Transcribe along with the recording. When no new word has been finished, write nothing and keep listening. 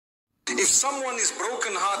If someone is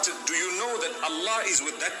broken-hearted, do you know that Allah is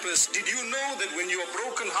with that person? Did you know that when you are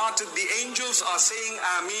broken-hearted, the angels are saying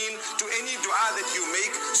Ameen to any dua that you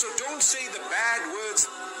make? So don't say the bad words.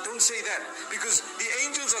 Don't say that, because the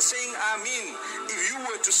angels are saying Ameen. If you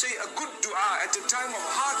were to say a good dua at a time of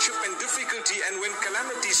hardship and difficulty, and when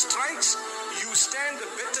calamity strikes, you stand a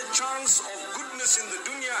better chance of goodness in the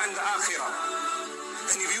dunya and the akhirah.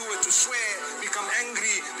 And if you were to swear, become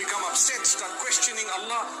angry, become upset, start questioning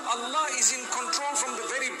Allah, Allah is in control from the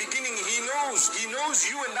very beginning. He knows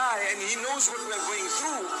you and I, and He knows what we're going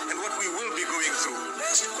through and what we will be going through.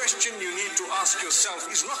 First question you need to ask yourself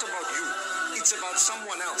is not about you, it's about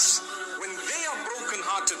someone else. When they are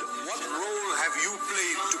broken-hearted, what role have you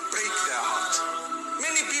played to break their heart?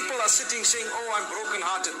 Many people are sitting saying, oh, I'm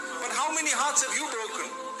broken-hearted. But how many hearts have you broken?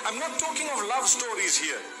 I'm not talking of love stories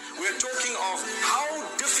here. We're talking of how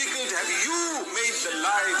difficult have you made the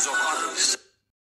lives of others.